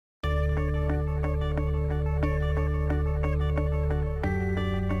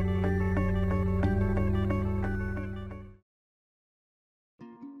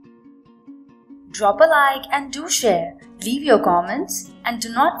drop a like and do share. Leave your comments and do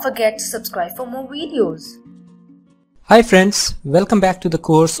not forget to subscribe for more videos. Hi friends, welcome back to the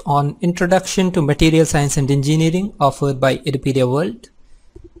course on Introduction to Material Science and Engineering offered by Edupedia World.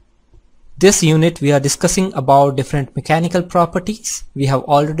 This unit we are discussing about different mechanical properties. We have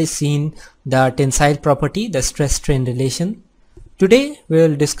already seen the tensile property, the stress-strain relation. Today we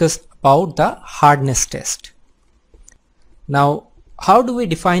will discuss about the hardness test. Now, how do we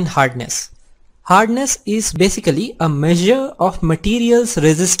define hardness? Hardness is basically a measure of material's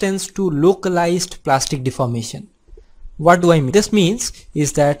resistance to localized plastic deformation. What do I mean? This means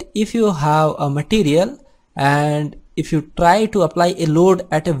is that if you have a material and if you try to apply a load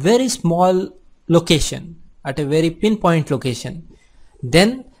at a very small location, at a very pinpoint location,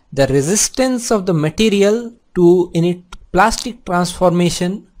 then the resistance of the material to any plastic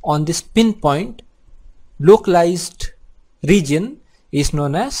transformation on this pinpoint localized region is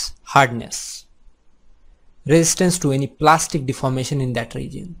known as hardness. Resistance to any plastic deformation in that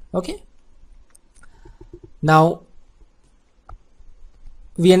region. Okay. Now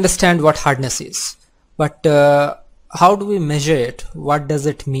we understand what hardness is, but how do we measure it? What does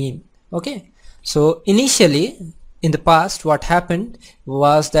it mean? Okay. So initially in the past what happened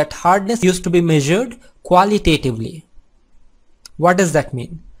was that hardness used to be measured qualitatively. What does that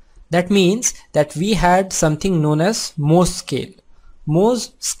mean? That means that we had something known as Mohs Scale.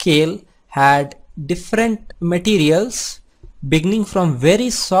 Mohs Scale had different materials beginning from very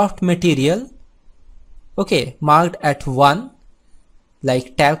soft material, okay, marked at 1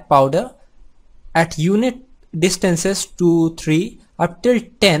 like talc powder, at unit distances 2, 3 up till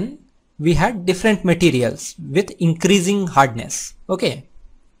 10 we had different materials with increasing hardness. Okay,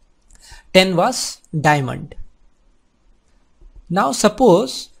 10 was diamond. Now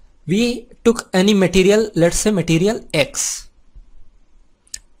suppose we took any material, let's say material X,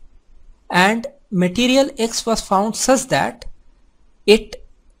 and material X was found such that it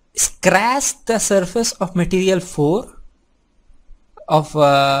scratched the surface of material 4 of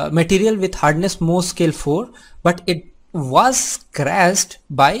material with hardness Mos Scale 4, but it was scratched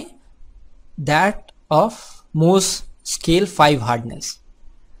by that of Mos Scale 5 hardness.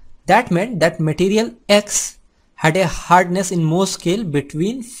 That meant that material X had a hardness in Mohs Scale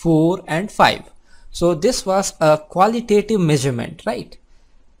between 4 and 5. So this was a qualitative measurement, right?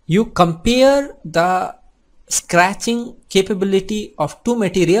 You compare the scratching capability of two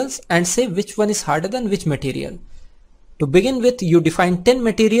materials and say which one is harder than which material. To begin with, you define 10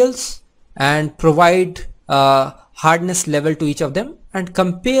 materials and provide a hardness level to each of them and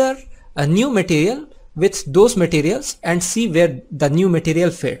compare a new material with those materials and see where the new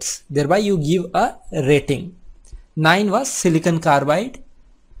material fits. Thereby you give a rating. 9 was silicon carbide.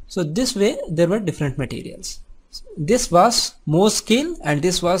 So this way there were different materials. This was Mohs Scale and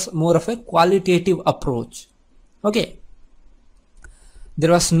this was more of a qualitative approach. Okay.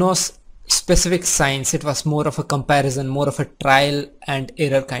 There was no specific science. It was more of a comparison, more of a trial and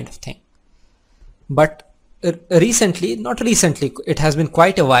error kind of thing. But recently, not recently, it has been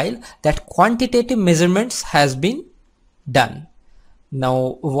quite a while that quantitative measurements has been done.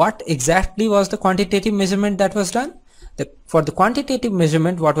 Now, what exactly was the quantitative measurement that was done? For the quantitative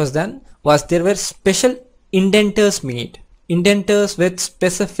measurement, what was done was there were special indenters made. Indenters with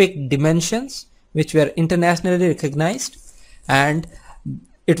specific dimensions which were internationally recognized, and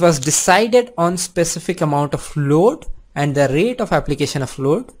it was decided on specific amount of load and the rate of application of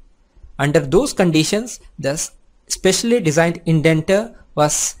load. Under those conditions, the specially designed indenter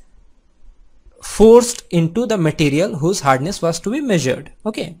was forced into the material whose hardness was to be measured.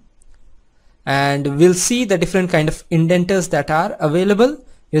 Okay, and we'll see the different kind of indenters that are available.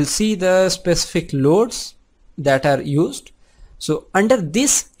 You'll see the specific loads that are used. So under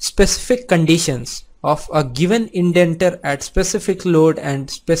these specific conditions of a given indenter at specific load and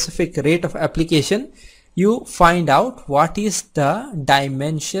specific rate of application, you find out what is the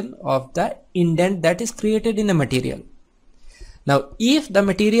dimension of the indent that is created in a material. Now if the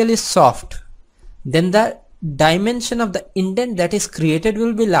material is soft, then the dimension of the indent that is created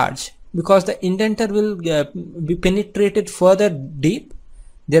will be large because the indenter will be penetrated further deep,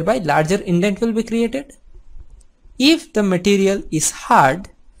 thereby larger indent will be created. If the material is hard,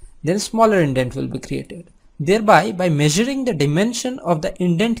 then smaller indent will be created. Thereby, by measuring the dimension of the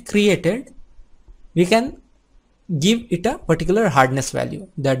indent created, we can give it a particular hardness value.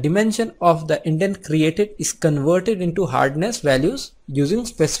 The dimension of the indent created is converted into hardness values using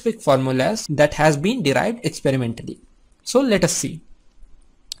specific formulas that has been derived experimentally. So let us see.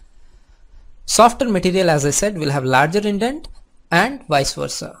 Softer material, as I said, will have larger indent and vice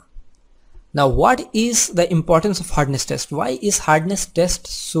versa. Now what is the importance of hardness test? Why is hardness test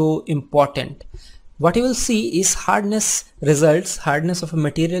so important? What you will see is hardness results, hardness of a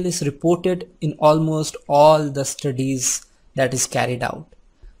material is reported in almost all the studies that is carried out.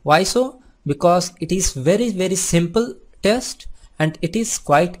 Why so? Because it is very simple test and it is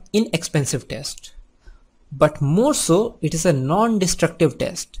quite inexpensive test. But more so, it is a non-destructive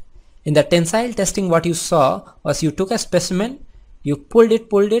test. In the tensile testing, what you saw was you took a specimen, you pulled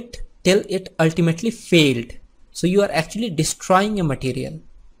it till it ultimately failed. So you are actually destroying your material,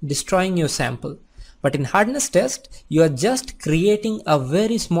 destroying your sample. But in hardness test, you are just creating a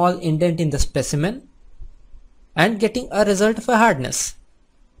very small indent in the specimen and getting a result of a hardness.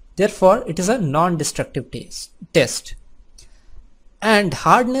 Therefore, it is a non-destructive test. And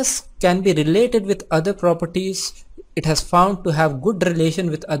hardness can be related with other properties. It has found to have good relation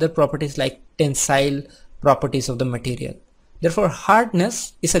with other properties like tensile properties of the material. Therefore,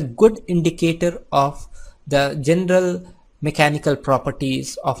 hardness is a good indicator of the general mechanical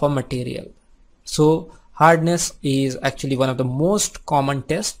properties of a material. So hardness is actually one of the most common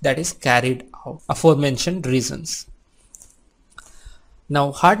tests that is carried out, aforementioned reasons.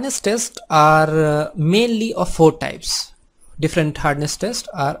 Now hardness tests are mainly of 4 types. Different hardness tests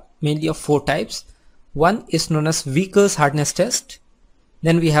are mainly of 4 types. One is known as Vickers hardness test.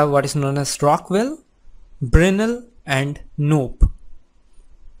 Then we have what is known as Rockwell, Brinell and Knoop.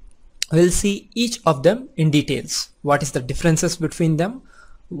 We'll see each of them in details. What is the differences between them?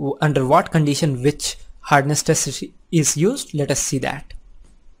 Under what condition which hardness test is used? Let us see that.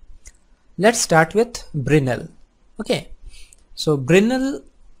 Let's start with Brinell. Okay. So Brinell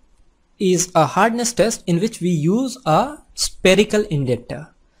is a hardness test in which we use a spherical indentor.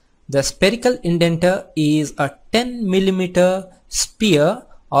 The spherical indentor is a 10 millimeter sphere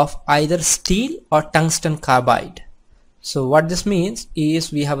of either steel or tungsten carbide. So what this means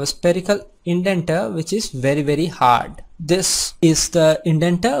is we have a spherical indentor which is very hard. This is the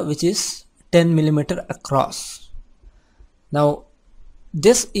indentor which is 10 millimeter across. Now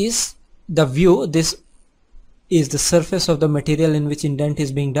this is the view, this is the surface of the material in which indent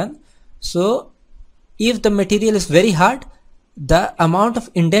is being done. So if the material is very hard, the amount of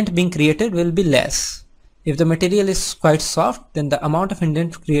indent being created will be less. If the material is quite soft, then the amount of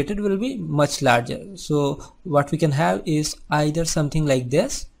indent created will be much larger. So what we can have is either something like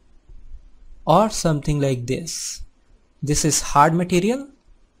this or something like this. This is hard material,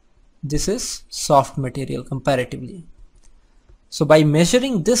 this is soft material comparatively. So by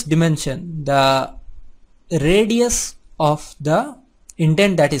measuring this dimension, the radius of the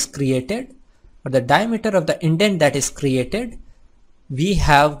indent that is created or the diameter of the indent that is created, we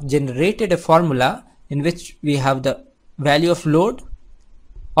have generated a formula in which we have the value of load.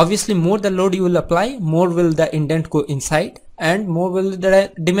 Obviously more the load you will apply, more will the indent go inside and more will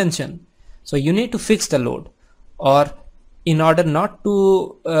the dimension. So you need to fix the load, or in order not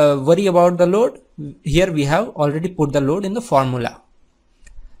to worry about the load, here we have already put the load in the formula.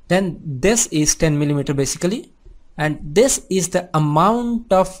 Then this is 10 millimeter basically, and this is the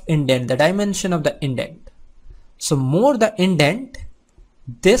amount of indent, the dimension of the indent. So more the indent,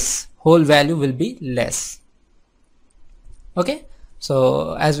 this whole value will be less. Okay,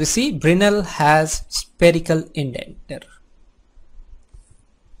 so as we see, Brinell has spherical indenter.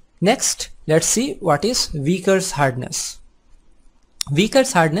 Next, let's see what is Vickers hardness.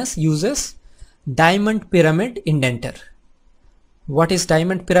 Vickers hardness uses diamond pyramid indenter. What is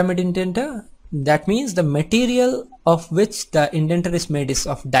diamond pyramid indenter? That means the material of which the indenter is made is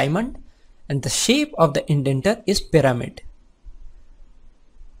of diamond and the shape of the indenter is pyramid.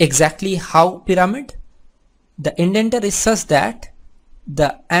 Exactly how pyramid? The indenter is such that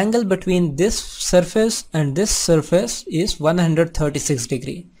the angle between this surface and this surface is 136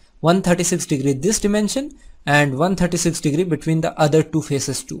 degree. 136 degree this dimension and 136 degree between the other two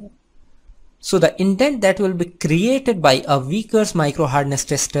faces too. So the indent that will be created by a Vickers micro hardness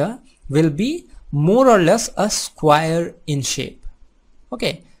tester will be more or less a square in shape.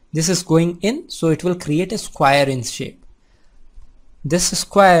 Okay, this is going in, so it will create a square in shape. This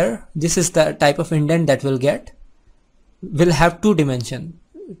square, this is the type of indent that we'll get, will have two dimensions,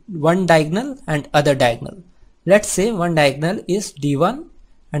 one diagonal and other diagonal. Let's say one diagonal is D1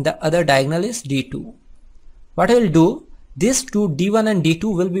 and the other diagonal is D2. What I will do, these two D1 and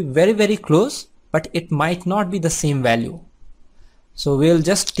D2 will be very close, but it might not be the same value. So we'll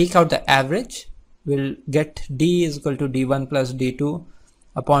just take out the average. We'll get D is equal to D1 plus D2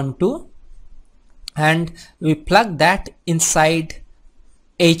 upon 2, and we plug that inside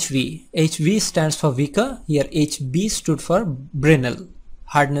HV. HV stands for Vickers. Here HB stood for Brinell,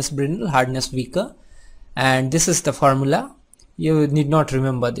 hardness Brinell, hardness Vickers, and this is the formula. You need not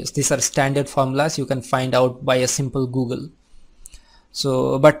remember this. These are standard formulas you can find out by a simple Google.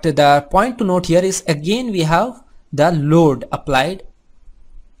 So, but the point to note here is, again we have the load applied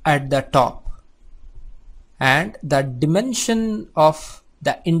at the top and the dimension of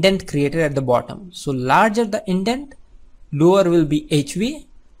the indent created at the bottom. So larger the indent, lower will be HV,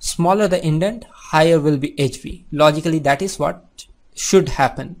 smaller the indent, higher will be HV. Logically that is what should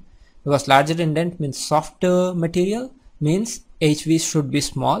happen, because larger indent means softer material, means HV should be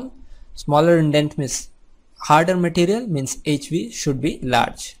small. Smaller indent means harder material, means HV should be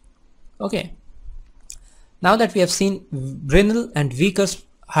large. Okay. Now that we have seen Brinell and Vickers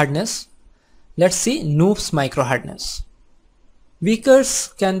hardness, let's see Knoop's micro hardness.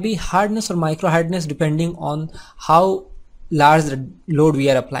 Vickers can be hardness or micro hardness depending on how large the load we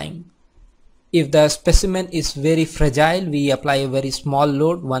are applying. If the specimen is very fragile, we apply a very small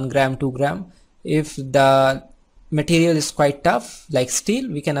load, 1 gram, 2 gram. If the material is quite tough like steel,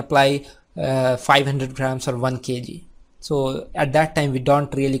 we can apply 500 grams or 1 kg. So at that time we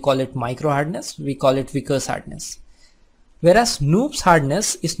don't really call it micro hardness, we call it Vickers hardness. Whereas Knoop's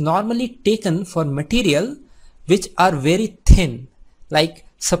hardness is normally taken for material which are very thin. Like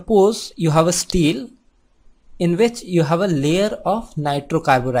suppose you have a steel in which you have a layer of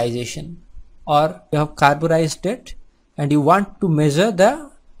nitrocarburization, or you have carburized it and you want to measure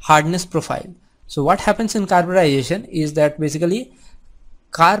the hardness profile. So what happens in carburization is that basically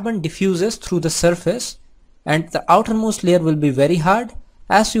carbon diffuses through the surface and the outermost layer will be very hard.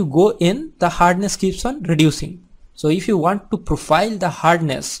 As you go in, the hardness keeps on reducing. So if you want to profile the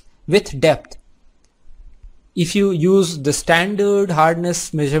hardness with depth, if you use the standard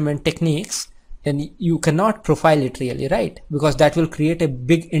hardness measurement techniques, then you cannot profile it really, right? Because that will create a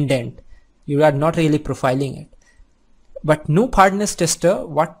big indent. You are not really profiling it. But Knoop hardness tester,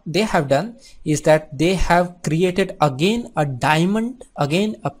 what they have done is that they have created again a diamond,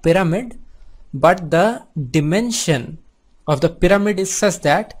 again a pyramid, but the dimension of the pyramid is such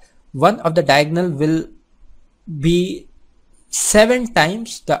that one of the diagonal will be 7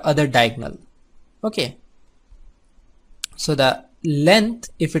 times the other diagonal. Okay. So the length,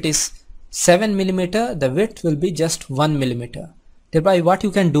 if it is 7 millimeter, the width will be just 1 millimeter. Thereby what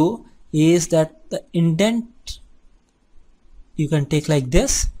you can do is that the indent you can take like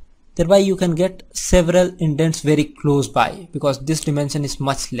this. Thereby you can get several indents very close by, because this dimension is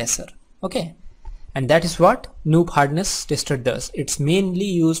much lesser. Okay, and that is what Knoop hardness tester does. It's mainly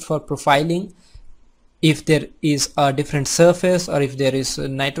used for profiling if there is a different surface, or if there is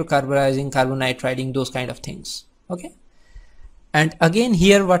nitrocarburizing, carbonitriding, those kind of things. Okay, and again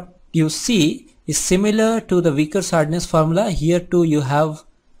here what you see is similar to the Vickers hardness formula. Here too you have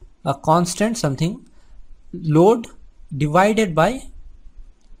a constant, something, load divided by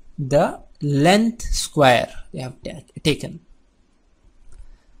the length square they have taken.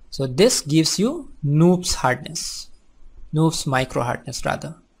 So this gives you Knoop's hardness, Knoop's micro hardness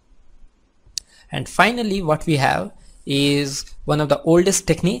rather. And finally what we have is one of the oldest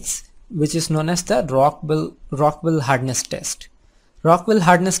techniques, which is known as the Rockwell Hardness test. Rockwell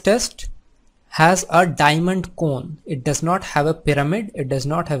Hardness test has a diamond cone. It does not have a pyramid, it does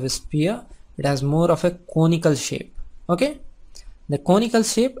not have a sphere, it has more of a conical shape. Okay, the conical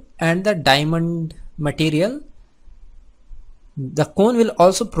shape and the diamond material, the cone will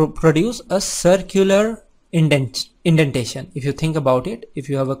also produce a circular indentation. If you think about it, if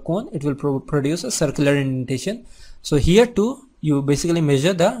you have a cone, it will produce a circular indentation. So here too you basically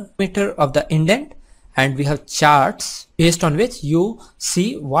measure the diameter of the indent, and we have charts based on which you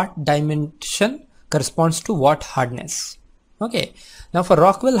see what dimension corresponds to what hardness. Okay, now for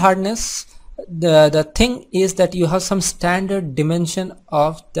Rockwell hardness, the thing is that you have some standard dimension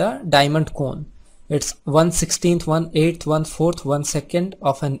of the diamond cone. It's 1/16, 1/8, 1/4, 1/2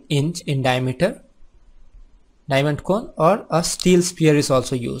 of an inch in diameter diamond cone, or a steel sphere is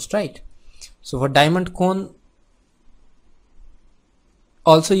also used, right? So for diamond cone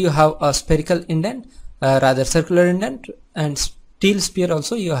also you have a spherical indent, rather circular indent, and steel sphere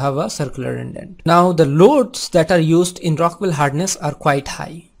also you have a circular indent. Now the loads that are used in Rockwell hardness are quite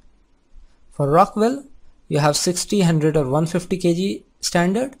high. For Rockwell you have 60, 100 or 150 kg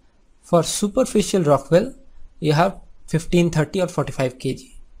standard. For superficial Rockwell you have 15, 30 or 45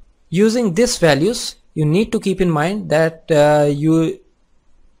 kg. Using these values, you need to keep in mind that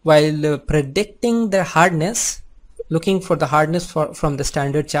while predicting the hardness, looking for the hardness from the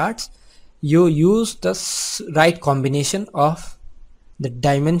standard charts, you use the right combination of the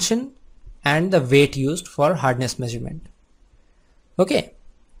dimension and the weight used for hardness measurement. Okay,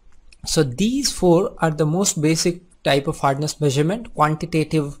 so these 4 are the most basic type of hardness measurement: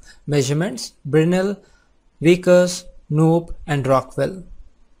 quantitative measurements, Brinell, Vickers, Knoop and Rockwell.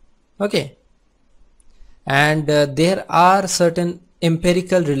 Okay, and there are certain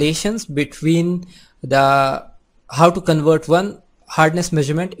empirical relations between the how to convert one hardness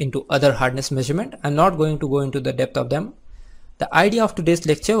measurement into other hardness measurement. I'm not going to go into the depth of them. The idea of today's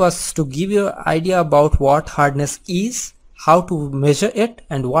lecture was to give you an idea about what hardness is, how to measure it,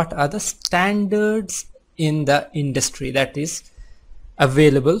 and what are the standards in the industry that is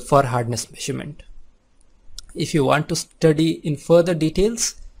available for hardness measurement. If you want to study in further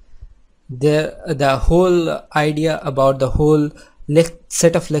details, the whole idea about the whole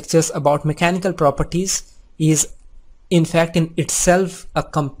set of lectures about mechanical properties is in fact in itself a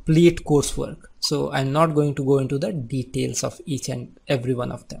complete coursework. So I'm not going to go into the details of each and every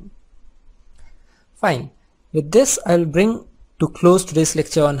one of them. Fine. With this, I'll bring to close today's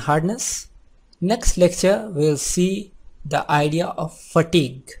lecture on hardness. Next lecture, we'll see the idea of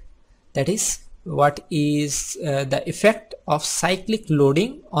fatigue. That is, what is the effect of cyclic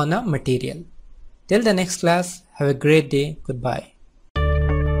loading on a material. Till the next class, have a great day. Goodbye.